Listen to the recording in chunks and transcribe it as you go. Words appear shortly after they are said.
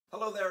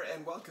Hello there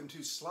and welcome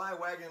to Sly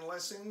Wagon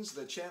Lessons,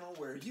 the channel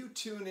where you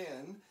tune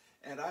in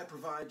and I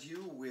provide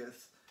you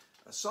with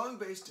a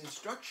song-based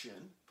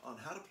instruction on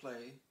how to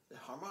play the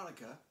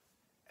harmonica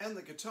and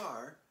the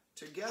guitar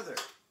together.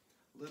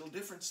 A little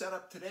different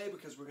setup today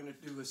because we're going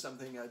to do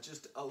something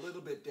just a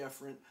little bit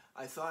different.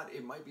 I thought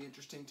it might be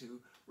interesting to,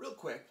 real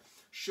quick,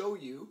 show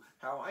you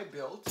how I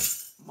built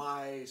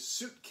my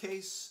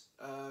Suitcase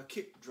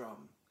kick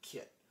drum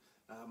kit.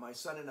 My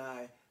son and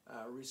I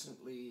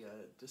recently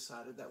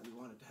decided that we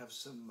wanted to have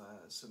some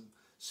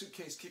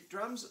Suitcase kick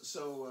drums,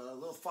 so a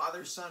little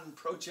father-son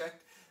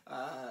project.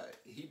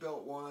 He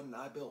built one,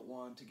 I built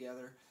one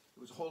together. It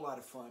was a whole lot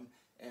of fun,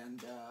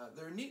 and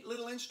they're neat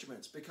little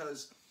instruments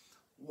because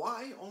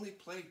why only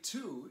play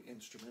two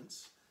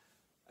instruments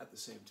at the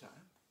same time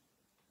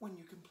when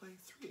you can play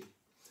three?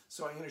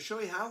 So I'm going to show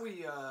you how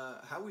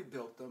we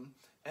built them,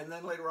 and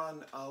then later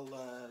on I'll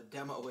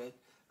demo it.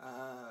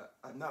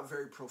 I'm not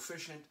very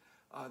proficient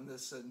on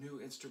this new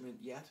instrument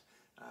yet,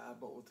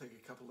 but we'll take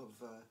a couple of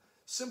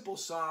simple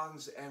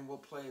songs and we'll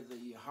play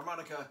the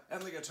harmonica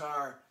and the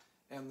guitar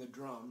and the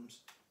drums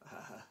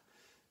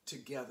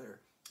together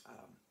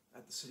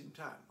at the same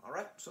time. All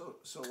right, so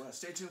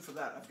stay tuned for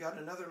that. I've got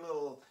another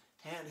little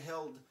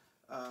handheld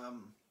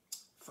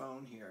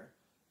phone here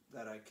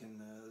that I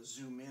can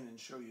zoom in and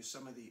show you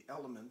some of the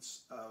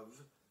elements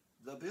of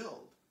the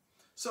build.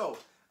 So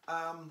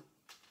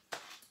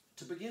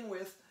to begin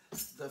with,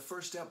 the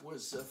first step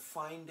was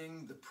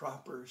finding the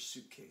proper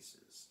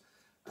suitcases.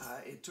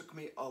 It took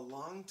me a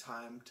long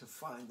time to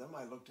find them.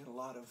 I looked in a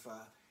lot of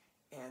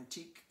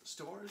antique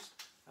stores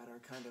that are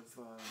kind of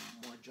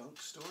more junk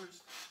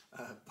stores.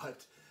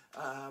 But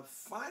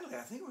finally,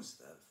 I think it was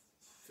the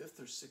fifth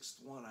or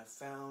sixth one, I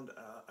found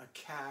a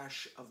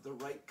cache of the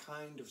right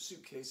kind of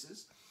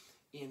suitcases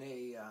in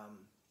a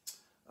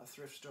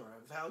thrift store,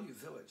 a Value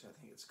Village, I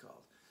think it's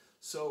called.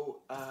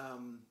 So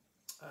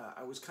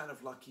I was kind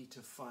of lucky to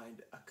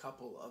find a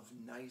couple of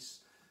nice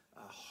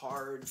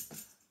hard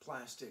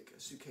plastic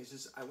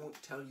suitcases. I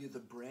won't tell you the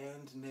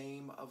brand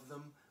name of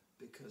them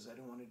because I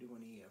don't want to do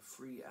any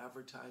free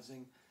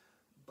advertising,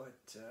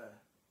 but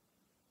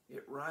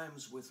it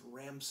rhymes with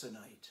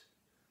Ramsonite.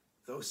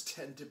 Those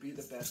tend to be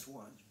the best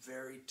ones.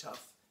 Very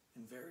tough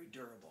and very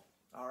durable.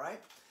 All right?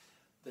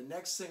 The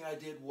next thing I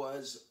did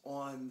was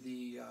on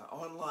the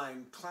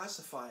online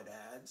classified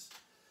ads.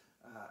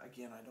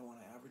 Again, I don't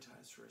want to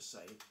advertise for a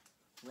site.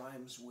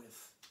 Rhymes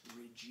with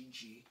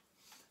Rijiji.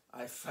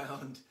 I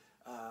found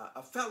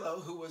a fellow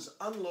who was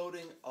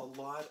unloading a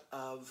lot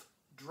of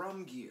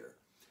drum gear.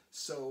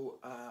 So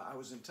I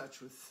was in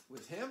touch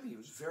with him. He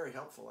was very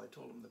helpful. I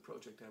told him the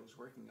project I was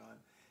working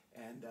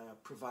on and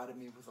provided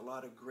me with a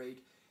lot of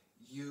great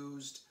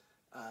used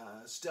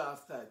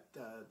stuff that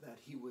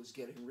he was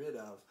getting rid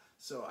of.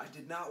 So I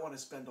did not want to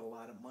spend a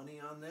lot of money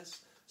on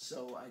this.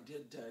 So I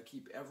did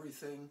keep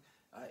everything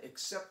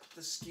except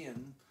the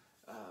skin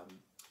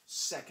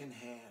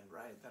secondhand,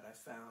 right, that I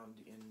found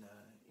in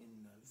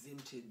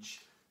vintage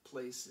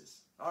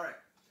places. All right,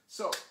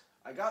 so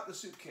I got the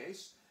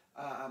suitcase,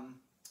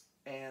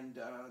 and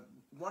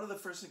one of the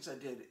first things I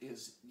did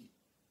is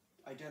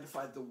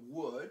identified the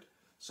wood.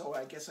 So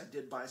I guess I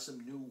did buy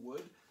some new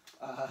wood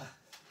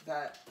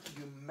that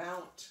you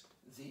mount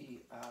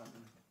the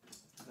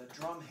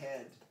drum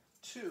head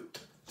to.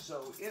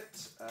 So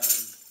it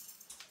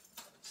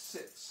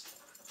sits.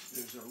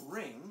 There's a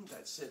ring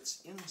that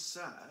sits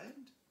inside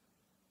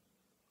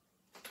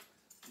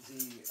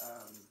the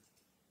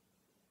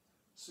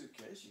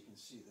suitcase, you can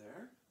see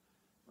there,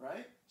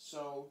 right?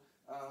 So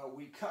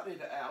we cut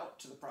it out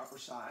to the proper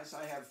size.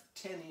 I have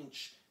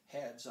 10-inch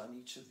heads on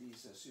each of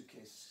these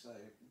suitcase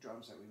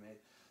drums that we made.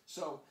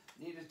 So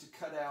needed to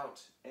cut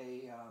out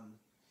a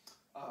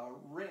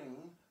ring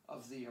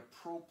of the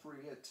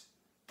appropriate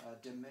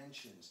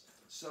dimensions.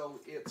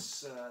 So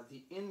it's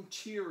the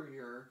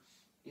interior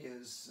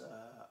is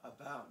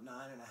about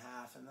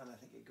 9.5, and then I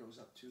think it goes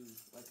up to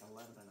like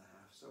 11.5.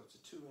 So it's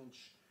a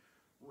 2-inch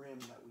rim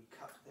that we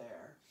cut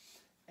there,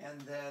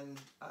 and then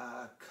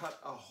cut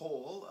a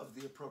hole of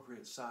the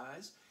appropriate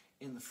size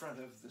in the front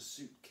of the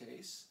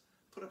suitcase.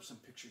 Put up some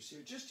pictures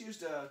here. Just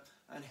used a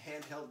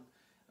handheld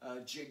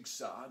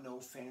jigsaw, no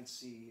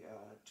fancy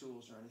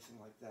tools or anything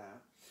like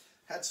that.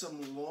 Had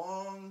some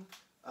long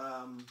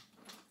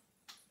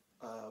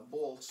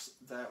bolts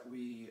that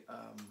we,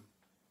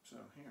 so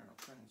here, I'll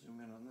try and zoom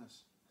in on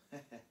this.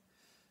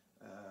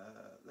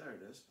 There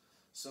it is.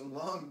 Some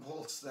long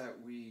bolts that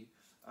we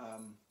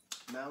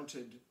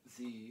mounted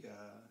the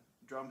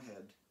drum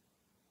head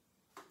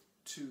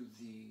to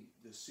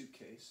the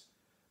suitcase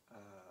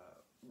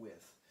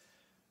with.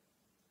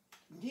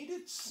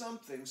 Needed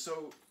something,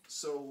 so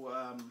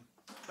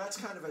that's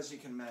kind of, as you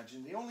can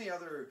imagine. The only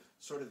other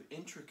sort of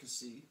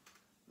intricacy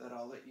that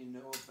I'll let you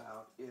know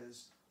about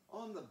is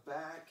on the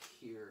back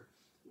here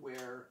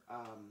where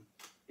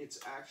it's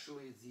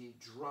actually the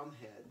drum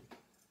head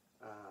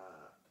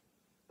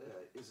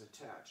is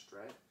attached,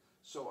 right?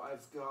 So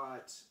I've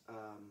got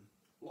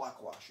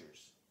lock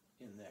washers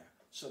in there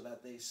so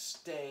that they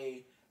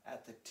stay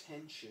at the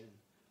tension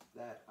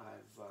that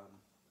I've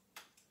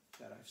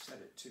that I've set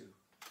it to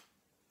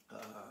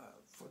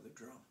for the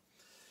drum.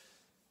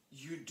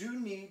 You do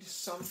need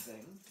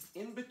something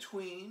in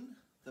between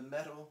the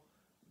metal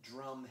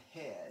drum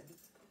head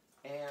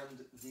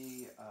and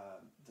the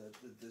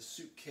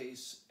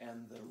suitcase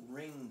and the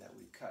ring that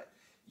we cut.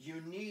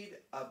 You need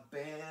a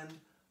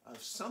band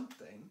of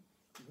something,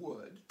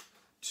 wood,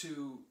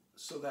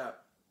 so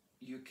that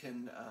you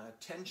can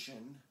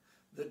tension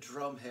the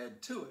drum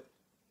head to it,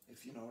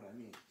 if you know what I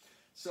mean.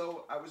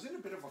 So I was in a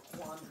bit of a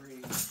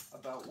quandary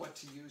about what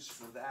to use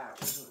for that.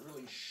 Wasn't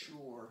really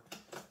sure,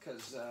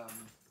 because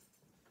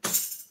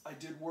I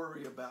did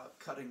worry about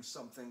cutting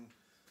something,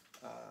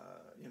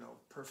 you know,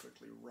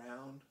 perfectly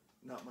round,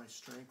 not my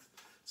strength.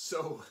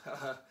 So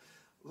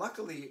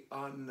luckily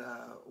on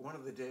one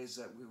of the days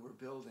that we were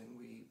building,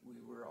 we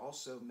were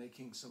also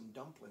making some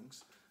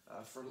dumplings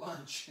for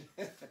lunch,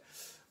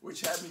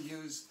 which had me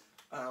use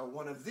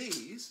one of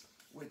these,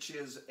 which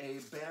is a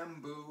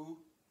bamboo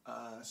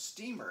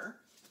steamer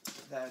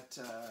that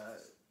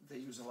they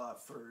use a lot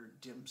for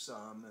dim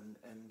sum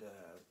and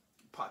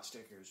pot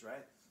stickers,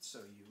 right?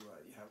 So you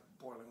have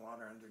boiling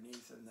water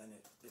underneath, and then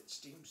it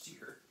steams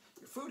your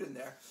food in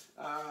there.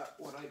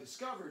 What I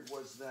discovered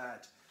was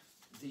that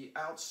the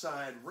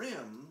outside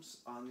rims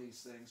on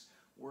these things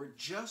were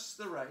just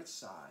the right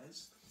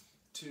size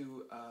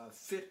to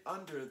fit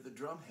under the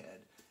drum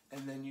head,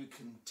 and then you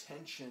can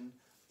tension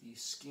the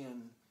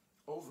skin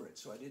over it.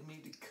 So I didn't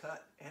need to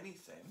cut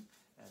anything,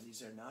 and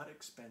these are not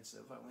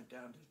expensive. I went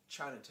down to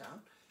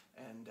Chinatown,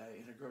 and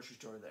in a grocery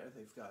store there,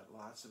 they've got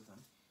lots of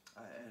them,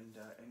 and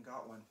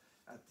got one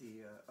at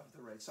of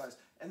the right size.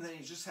 And then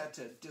you just had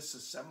to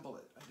disassemble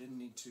it. I didn't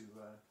need to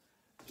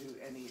do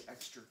any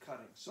extra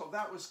cutting. So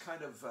that was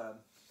kind of a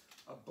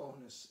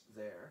bonus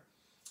there.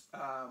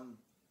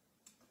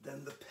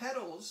 Then the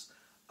pedals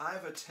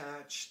I've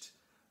attached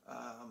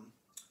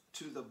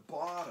to the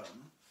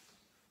bottom.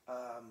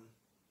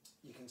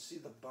 You can see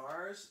the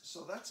bars.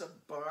 So that's a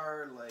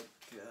bar like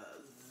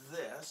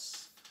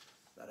this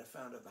that I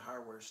found at the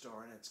hardware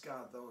store, and it's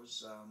got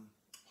those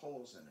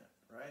holes in it,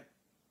 right?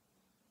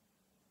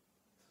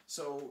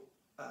 So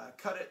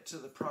cut it to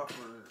the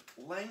proper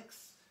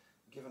length,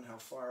 given how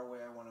far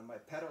away I wanted my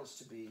pedals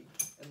to be.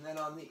 And then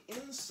on the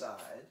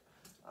inside,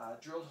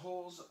 drilled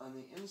holes on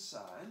the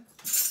inside,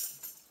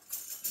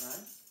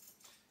 right?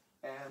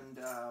 And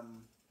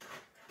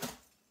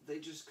they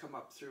just come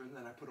up through, and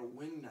then I put a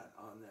wing nut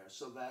on there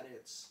so that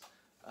it's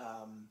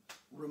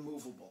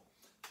removable,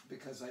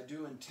 because I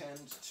do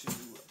intend to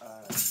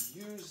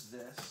use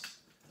this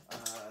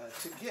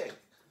to gig.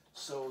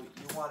 So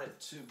you want it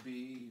to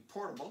be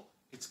portable.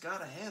 It's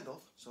got a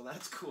handle, so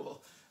that's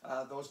cool.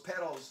 Those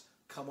pedals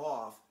come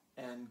off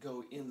and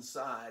go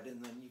inside,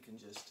 and then you can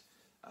just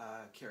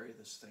carry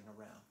this thing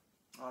around.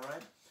 All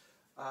right?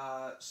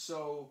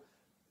 So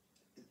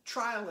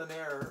trial and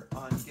error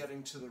on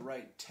getting to the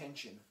right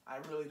tension. I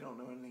really don't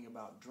know anything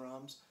about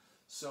drums,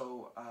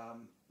 so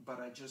but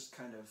I just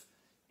kind of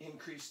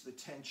increased the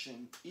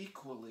tension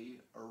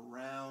equally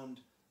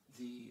around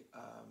the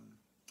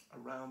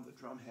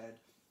drum head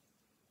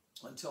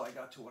until I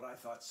got to what I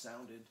thought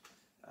sounded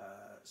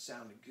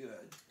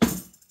good,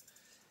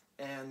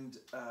 and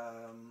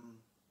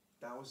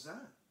that was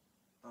that.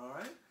 All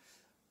right.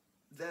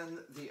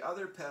 Then the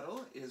other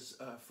pedal is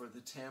for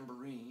the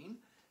tambourine,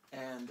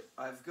 and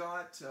I've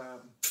got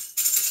the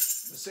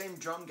same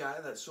drum guy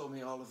that sold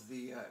me all of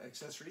the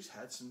accessories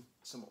had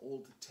some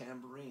old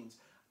tambourines.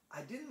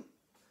 I didn't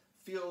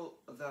feel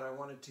that I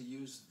wanted to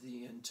use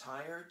the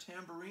entire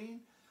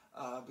tambourine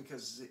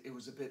because it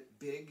was a bit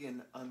big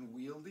and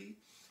unwieldy,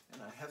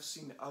 and I have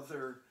seen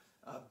other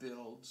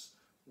builds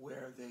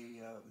where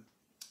they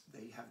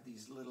have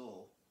these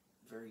little,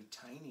 very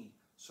tiny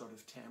sort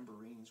of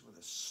tambourines with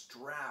a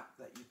strap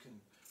that you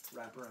can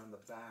wrap around the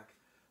back.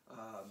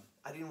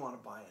 I didn't want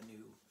to buy a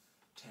new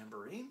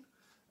tambourine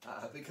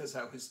because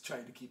I was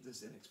trying to keep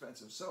this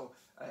inexpensive. So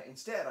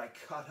instead, I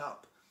cut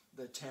up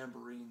the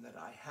tambourine that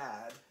I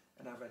had,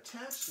 and I've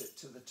attached it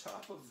to the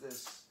top of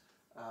this.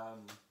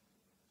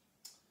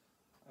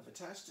 I've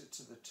attached it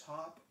to the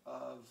top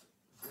of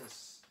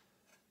this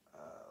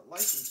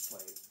license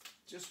plate,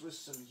 just with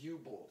some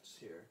U-bolts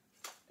here,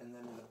 and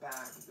then in the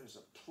back there's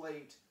a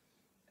plate,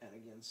 and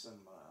again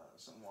some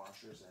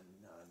washers and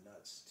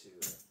nuts to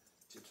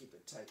keep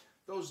it tight.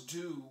 Those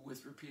do,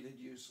 with repeated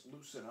use,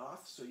 loosen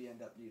off, so you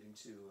end up needing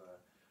to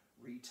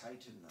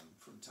retighten them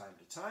from time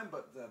to time.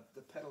 But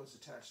the pedal is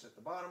attached at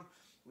the bottom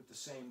with the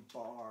same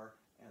bar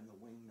and the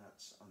wing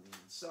nuts on the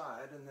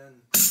inside, and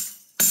then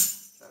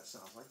that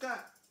sounds like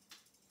that.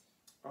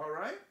 All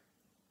right.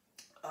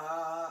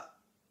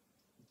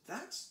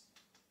 That's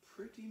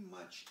pretty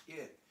much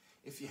it.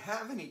 If you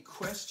have any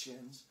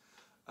questions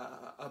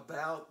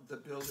about the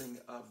building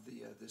of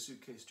the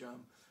suitcase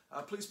drum,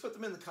 please put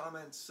them in the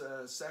comments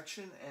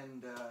section,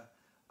 and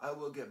I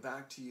will get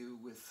back to you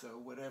with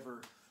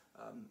whatever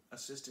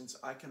assistance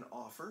I can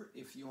offer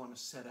if you want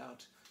to set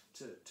out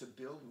to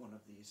build one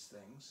of these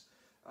things.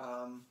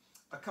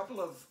 A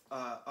couple of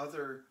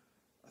other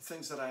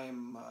things that I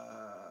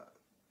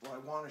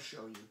want to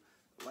show you.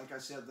 like I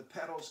said, the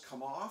pedals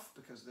come off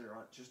because they're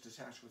just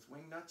attached with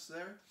wing nuts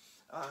there.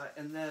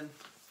 And then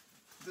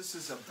this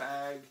is a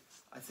bag.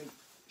 I think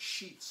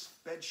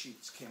bed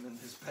sheets came in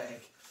this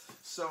bag.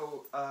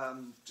 So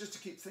just to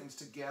keep things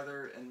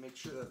together and make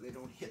sure that they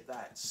don't hit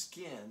that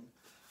skin,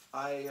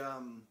 I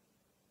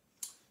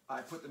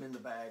put them in the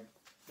bag.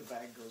 The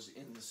bag goes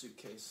in the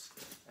suitcase,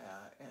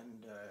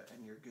 and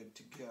you're good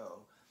to go.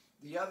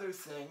 The other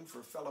thing for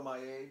a fellow my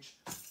age,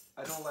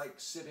 I don't like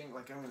sitting,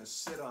 like I'm going to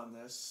sit on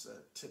this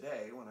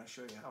today when I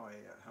show you how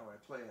I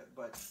play it,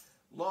 but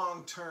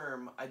long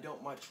term, I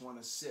don't much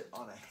want to sit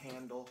on a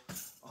handle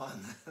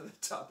on the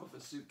top of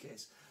a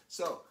suitcase.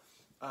 So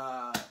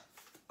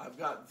I've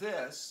got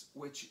this,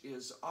 which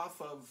is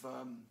off of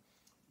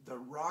the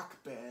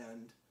Rock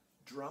Band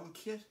drum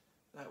kit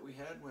that we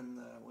had when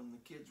the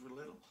kids were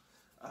little.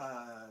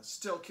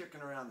 Still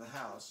kicking around the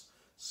house.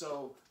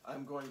 So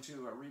I'm going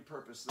to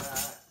repurpose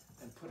that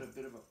and put a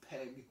bit of a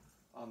peg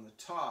on the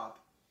top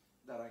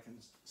that I can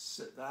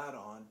sit that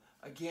on.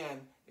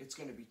 Again, it's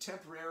going to be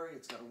temporary.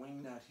 It's got a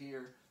wing nut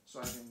here, so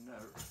I can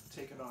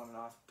take it on and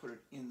off, put it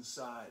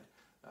inside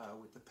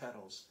with the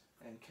pedals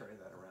and carry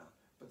that around.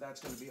 But that's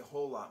going to be a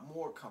whole lot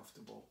more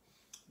comfortable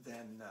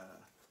than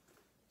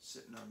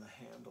sitting on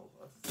the handle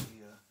of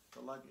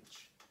the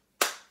luggage.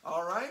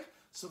 All right,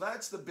 so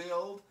that's the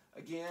build.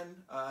 Again,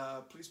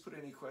 please put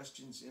any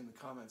questions in the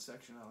comment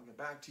section. I'll get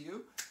back to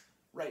you.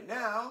 Right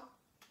now,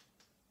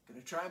 I'm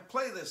going to try and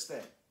play this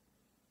thing.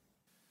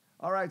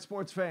 All right,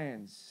 sports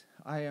fans,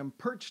 I am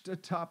perched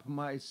atop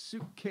my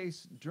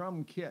Suitcase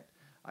drum kit.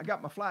 I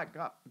got my flat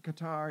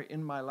guitar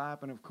in my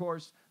lap, and of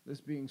course, this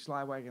being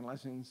Sly Wagon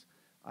Lessons,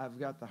 I've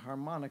got the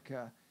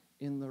harmonica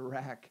in the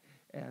rack,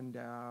 and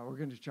we're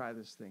going to try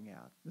this thing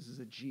out. This is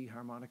a G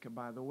harmonica,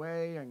 by the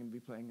way. I'm going to be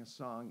playing a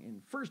song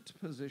in first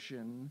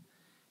position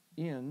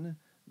in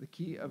the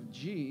key of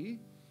G.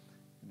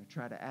 I'm going to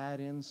try to add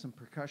in some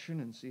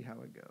percussion and see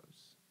how it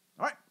goes.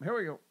 All right, here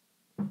we go.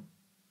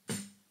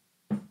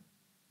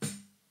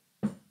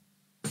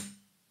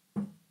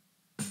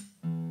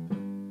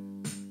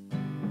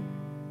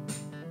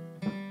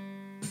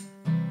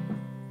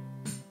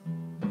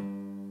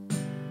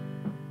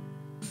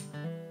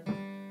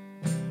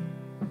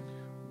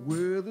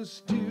 With a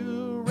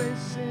stew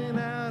racing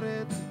out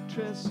at the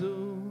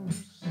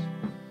trestles,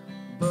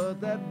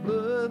 but that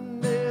blood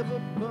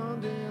never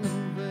pumped in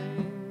her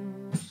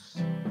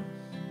veins.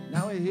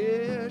 Now I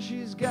hear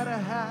she's got a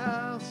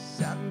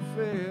house out in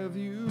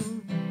Fairview,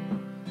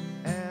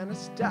 and a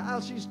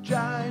style she's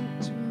trying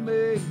to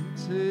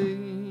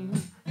maintain.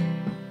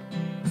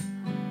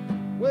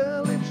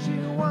 Well, if she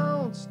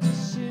wants to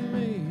see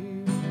me,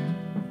 you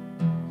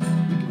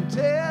can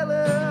tell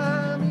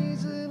her I'm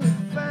easily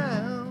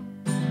found.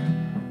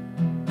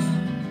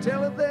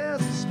 Tell her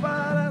there's a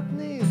spot out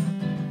near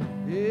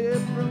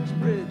Abrams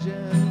Bridge,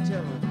 and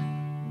tell her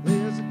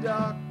there's a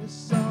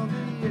darkness on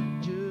the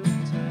edge of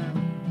town.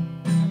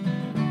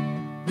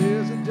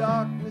 There's a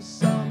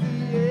darkness on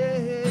the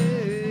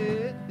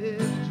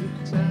edge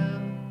of town.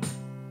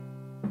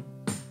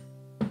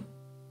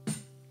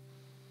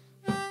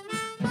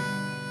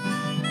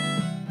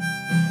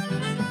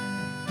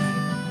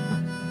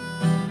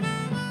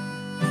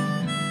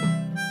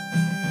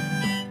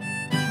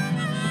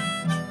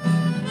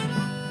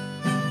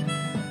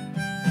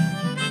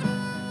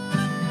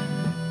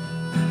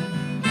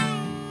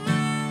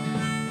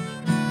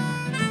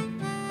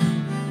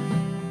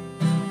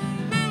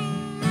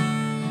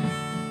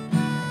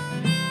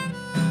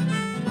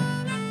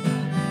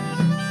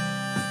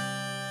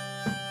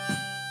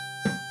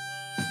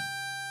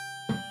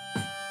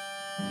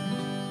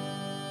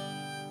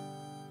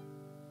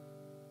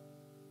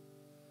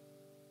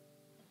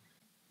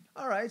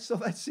 All right, so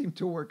that seemed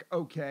to work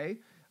okay.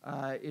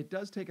 It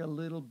does take a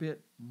little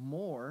bit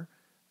more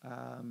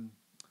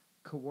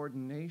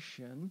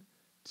coordination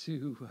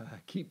to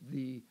keep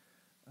the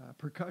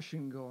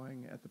percussion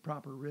going at the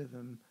proper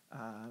rhythm.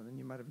 And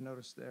you might have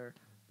noticed there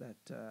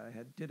that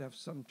I did have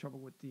some trouble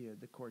with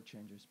the chord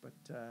changes, but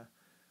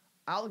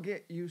I'll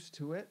get used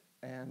to it.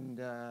 And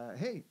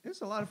hey,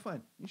 it's a lot of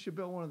fun. You should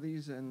build one of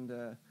these and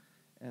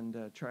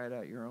try it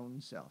out your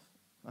own self.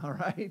 All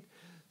right,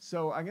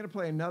 so I'm going to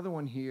play another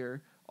one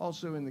here,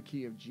 also in the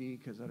key of G,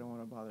 because I don't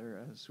want to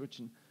bother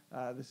switching.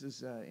 This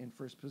is in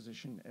first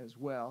position as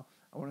well.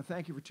 I want to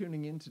thank you for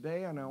tuning in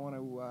today, and I want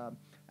to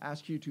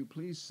ask you to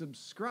please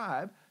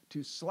subscribe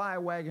to Sly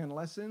Wagon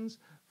Lessons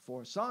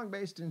for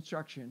song-based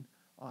instruction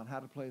on how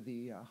to play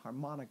the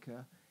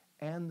harmonica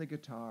and the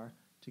guitar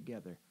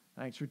together.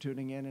 Thanks for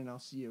tuning in, and I'll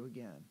see you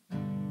again.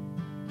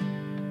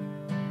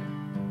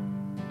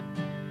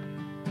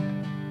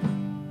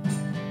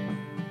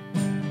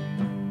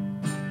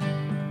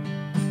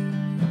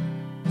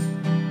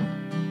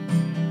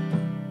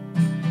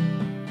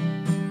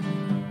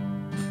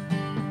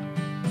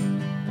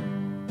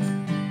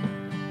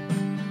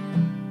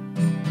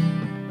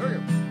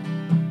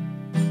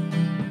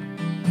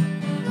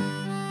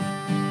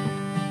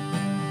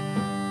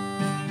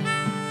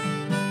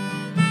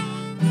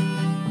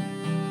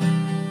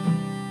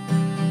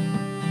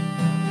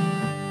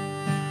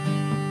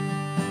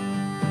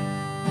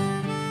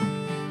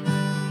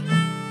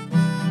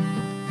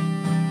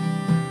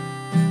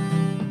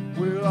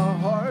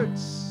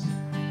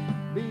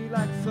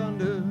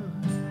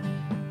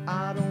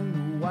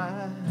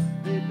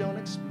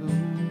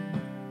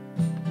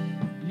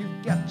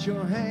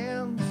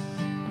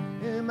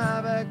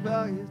 back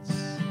pockets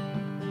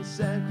and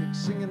Santa Cruz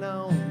singing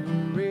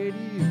on the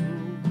radio.